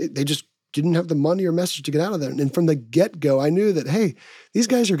votes, they just didn't have the money or message to get out of there. And from the get-go, I knew that, hey, these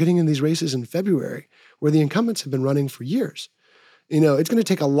guys are getting in these races in February where the incumbents have been running for years. It's going to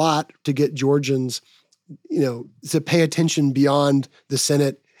take a lot to get Georgians, to pay attention beyond the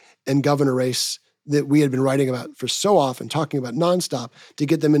Senate and governor race that we had been writing about for so often, talking about nonstop, to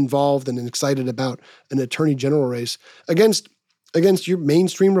get them involved and excited about an attorney general race against your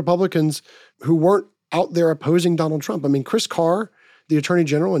mainstream Republicans who weren't out there opposing Donald Trump. I mean, Chris Carr, the attorney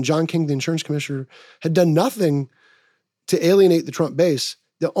general, and John King, the insurance commissioner, had done nothing to alienate the Trump base.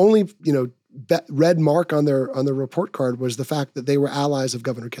 The only, red mark on their report card was the fact that they were allies of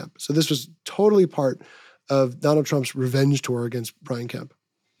Governor Kemp. So this was totally part of Donald Trump's revenge tour against Brian Kemp.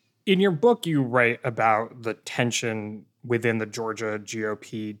 In your book, you write about the tension within the Georgia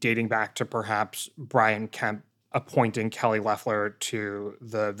GOP dating back to perhaps Brian Kemp appointing Kelly Loeffler to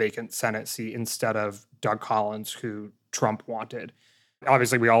the vacant Senate seat instead of Doug Collins, who Trump wanted.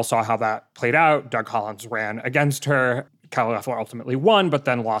 Obviously, we all saw how that played out. Doug Collins ran against her. Kelly Loeffler ultimately won, but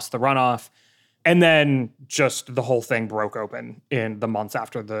then lost the runoff. And then just the whole thing broke open in the months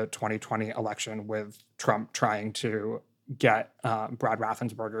after the 2020 election with Trump trying to get Brad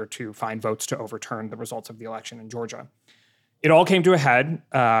Raffensperger to find votes to overturn the results of the election in Georgia. It all came to a head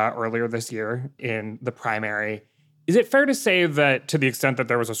earlier this year in the primary. Is it fair to say that to the extent that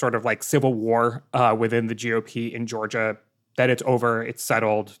there was a sort of like civil war within the GOP in Georgia, that it's over, it's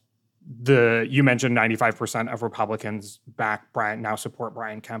settled? You mentioned 95% of Republicans now support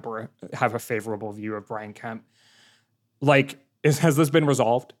Brian Kemp or have a favorable view of Brian Kemp. Has this been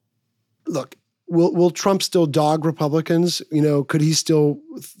resolved? Look, will Trump still dog Republicans? Could he still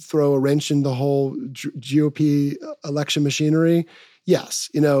throw a wrench in the whole GOP election machinery? Yes.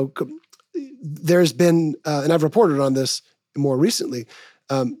 There's been, and I've reported on this more recently,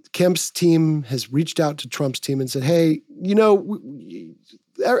 Kemp's team has reached out to Trump's team and said, hey,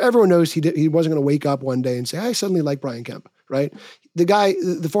 everyone knows he wasn't going to wake up one day and say, I suddenly like Brian Kemp, right?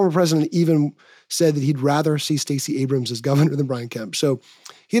 The former president even said that he'd rather see Stacey Abrams as governor than Brian Kemp. So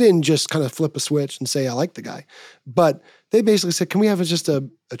he didn't just kind of flip a switch and say, I like the guy. But they basically said, can we have just a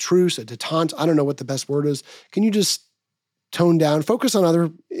truce, a detente? I don't know what the best word is. Can you just tone down, focus on other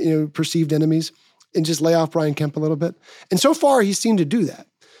perceived enemies and just lay off Brian Kemp a little bit? And so far, he seemed to do that.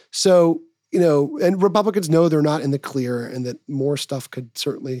 So and Republicans know they're not in the clear and that more stuff could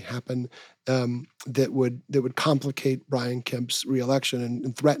certainly happen that would complicate Brian Kemp's reelection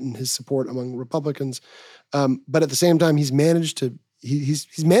and threaten his support among Republicans. But at the same time, he's managed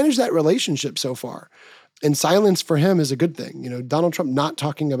that relationship so far. And silence for him is a good thing. Donald Trump not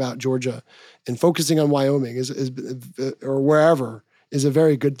talking about Georgia and focusing on Wyoming or wherever is a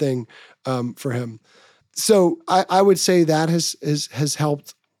very good thing for him. So I would say that has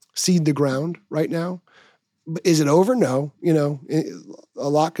helped seed the ground right now. Is it over? No. A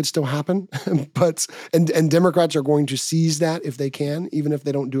lot could still happen, but Democrats are going to seize that if they can, even if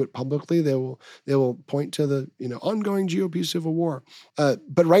they don't do it publicly. They will point to the ongoing GOP civil war.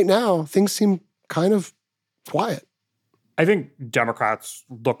 But right now, things seem kind of quiet. I think Democrats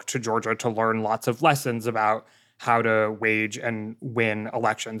look to Georgia to learn lots of lessons about how to wage and win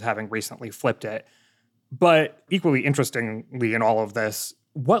elections, having recently flipped it. But equally interestingly in all of this,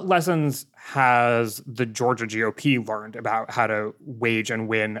 what lessons has the Georgia GOP learned about how to wage and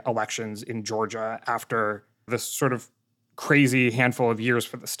win elections in Georgia after this sort of crazy handful of years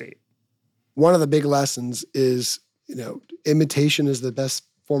for the state? One of the big lessons is, imitation is the best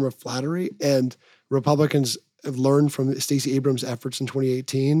form of flattery. And Republicans have learned from Stacey Abrams' efforts in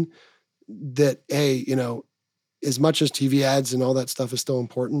 2018 that, as much as TV ads and all that stuff is still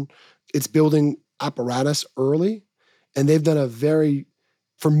important, it's building apparatus early. And they've done a very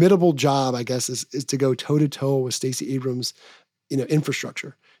formidable job, I guess, is to go toe-to-toe with Stacey Abrams'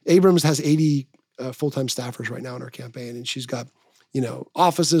 infrastructure. Abrams has 80 full-time staffers right now in her campaign, and she's got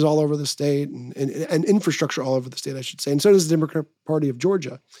offices all over the state and infrastructure all over the state, I should say. And so does the Democratic Party of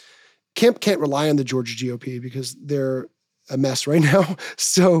Georgia. Kemp can't rely on the Georgia GOP because they're a mess right now.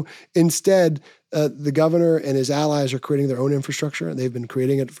 So instead, the governor and his allies are creating their own infrastructure, and they've been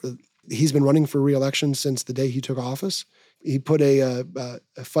creating it he's been running for re-election since the day he took office. He put a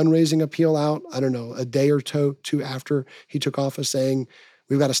fundraising appeal out, I don't know, a day or two after he took office saying,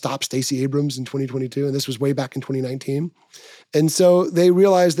 we've got to stop Stacey Abrams in 2022. And this was way back in 2019. And so they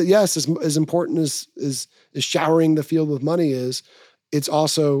realized that, yes, as important as showering the field with money is, it's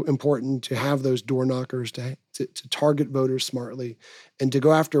also important to have those door knockers to target voters smartly and to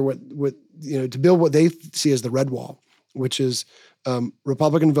go after to build what they see as the red wall, which is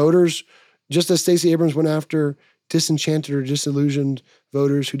Republican voters, just as Stacey Abrams went after disenchanted or disillusioned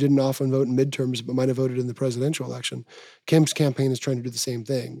voters who didn't often vote in midterms but might have voted in the presidential election. Kemp's campaign is trying to do the same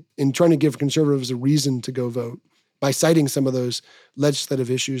thing and trying to give conservatives a reason to go vote by citing some of those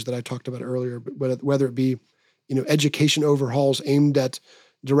legislative issues that I talked about earlier, whether it be education overhauls aimed at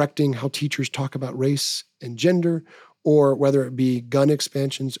directing how teachers talk about race and gender, or whether it be gun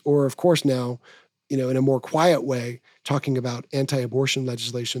expansions, or of course now, in a more quiet way, talking about anti-abortion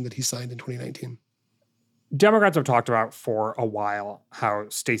legislation that he signed in 2019. Democrats have talked about for a while how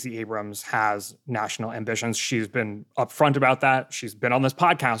Stacey Abrams has national ambitions. She's been upfront about that. She's been on this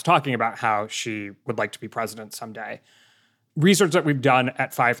podcast talking about how she would like to be president someday. Research that we've done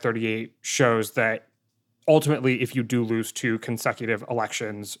at 538 shows that ultimately, if you do lose 2 consecutive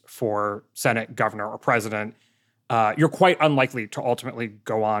elections for Senate, governor, or president, you're quite unlikely to ultimately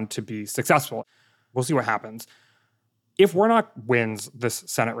go on to be successful. We'll see what happens. If Warnock wins this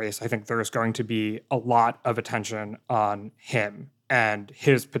Senate race, I think there's going to be a lot of attention on him and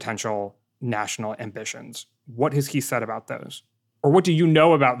his potential national ambitions. What has he said about those? Or what do you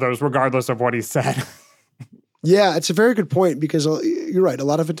know about those, regardless of what he said? Yeah, it's a very good point because you're right. A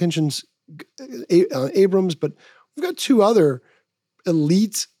lot of attention's on Abrams, but we've got 2 other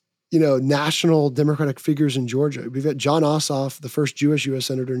elite, national Democratic figures in Georgia. We've got Jon Ossoff, the first Jewish U.S.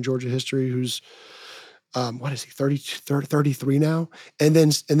 senator in Georgia history, who's 33 now, and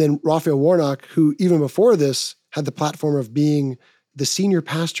then Raphael Warnock, who even before this had the platform of being the senior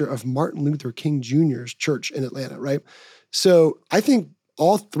pastor of Martin Luther King Jr.'s church in Atlanta, right? So I think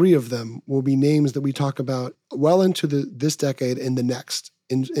all 3 of them will be names that we talk about well into this decade and the next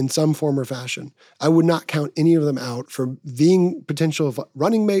in some form or fashion. I would not count any of them out for being potential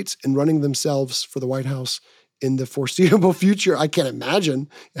running mates and running themselves for the White House in the foreseeable future. I can't imagine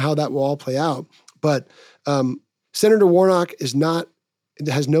how that will all play out. But Senator Warnock has no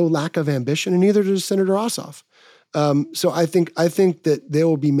lack of ambition, and neither does Senator Ossoff. So I think that they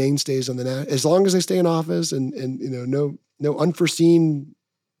will be mainstays on as long as they stay in office, and no unforeseen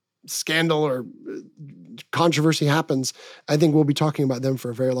scandal or controversy happens. I think we'll be talking about them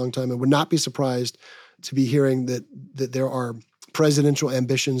for a very long time, and would not be surprised to be hearing that there are presidential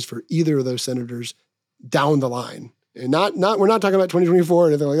ambitions for either of those senators down the line. And we're not talking about 2024 or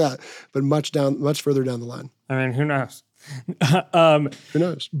anything like that, but much further down the line. I mean, who knows? Who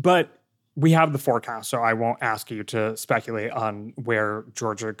knows? But We have the forecast, so I won't ask you to speculate on where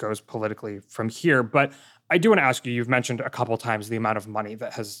Georgia goes politically from here. But I do want to ask you, you've mentioned a couple of times the amount of money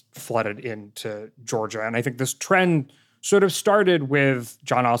that has flooded into Georgia. And I think this trend sort of started with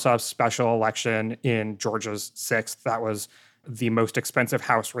Jon Ossoff's special election in Georgia's 6th. That was the most expensive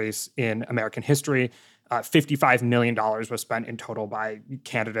House race in American history. $55 million was spent in total by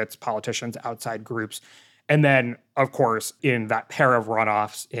candidates, politicians, outside groups. And then, of course, in that pair of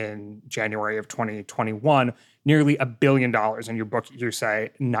runoffs in January of 2021, nearly $1 billion. In your book, you say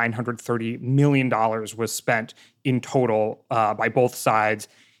 $930 million was spent in total by both sides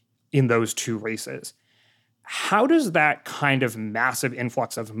in those two races. How does that kind of massive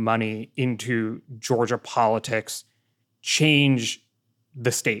influx of money into Georgia politics change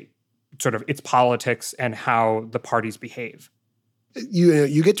the state, sort of its politics and how the parties behave?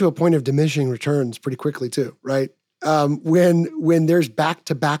 You get to a point of diminishing returns pretty quickly too, right? When there's back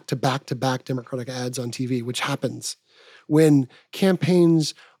to back Democratic ads on TV, which happens, when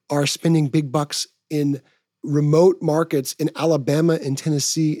campaigns are spending big bucks in remote markets in Alabama and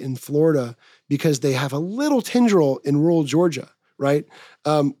Tennessee and Florida because they have a little tendril in rural Georgia, right?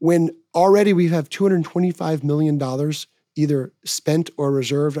 When already we have $225 million either spent or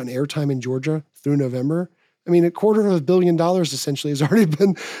reserved on airtime in Georgia through November. I mean, $250 million essentially has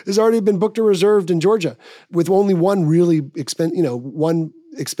already been booked or reserved in Georgia, with only one really one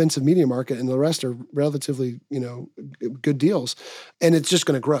expensive media market, and the rest are relatively, good deals. And it's just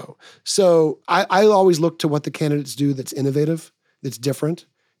going to grow. So I always look to what the candidates do that's innovative, that's different,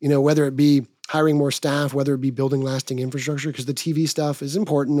 whether it be hiring more staff, whether it be building lasting infrastructure, because the TV stuff is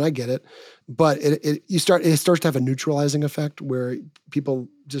important, I get it. But it starts to have a neutralizing effect where people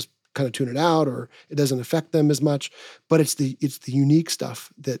just kind of tune it out, or it doesn't affect them as much. But it's the unique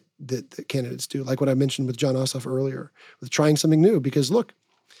stuff that candidates do, like what I mentioned with Jon Ossoff earlier, with trying something new. Because look,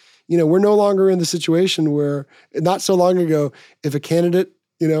 we're no longer in the situation where, not so long ago, if a candidate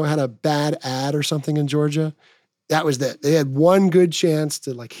had a bad ad or something in Georgia, that was that. They had one good chance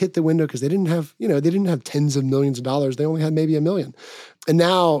to hit the window because they didn't have tens of millions of dollars. They only had maybe $1 million. And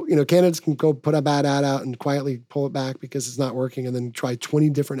now, candidates can go put a bad ad out and quietly pull it back because it's not working, and then try 20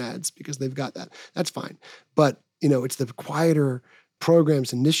 different ads because they've got that. That's fine. But, it's the quieter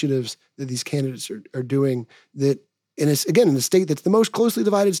programs, initiatives that these candidates are doing that, and it's, again, in the state that's the most closely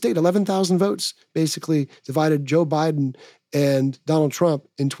divided state, 11,000 votes basically divided Joe Biden and Donald Trump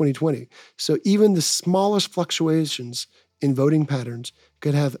in 2020. So even the smallest fluctuations in voting patterns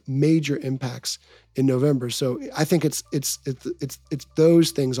could have major impacts in November. So I think it's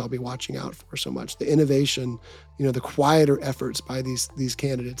those things I'll be watching out for so much. The innovation, the quieter efforts by these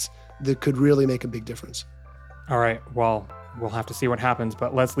candidates that could really make a big difference. All right. Well, we'll have to see what happens,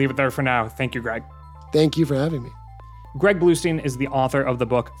 but let's leave it there for now. Thank you, Greg. Thank you for having me. Greg Bluestein is the author of the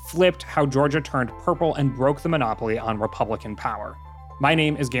book Flipped: How Georgia Turned Purple and Broke the Monopoly on Republican Power. My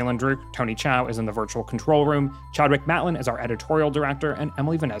name is Galen Druk. Tony Chow is in the virtual control room. Chadwick Matlin is our editorial director, and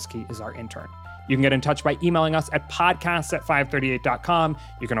Emily Vanesky is our intern. You can get in touch by emailing us at podcasts@538.com.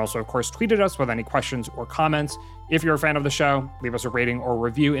 You can also, of course, tweet at us with any questions or comments. If you're a fan of the show, leave us a rating or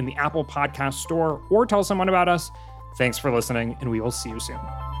review in the Apple Podcast Store, or tell someone about us. Thanks for listening, and we will see you soon.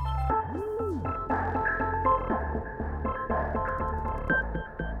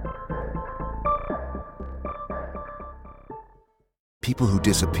 People who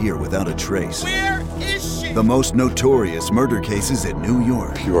disappear without a trace. Where is she? The most notorious murder cases in New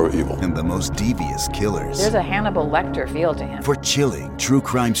York. Pure evil. And the most devious killers. There's a Hannibal Lecter feel to him. For chilling true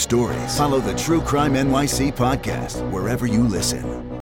crime stories, follow the True Crime NYC podcast wherever you listen.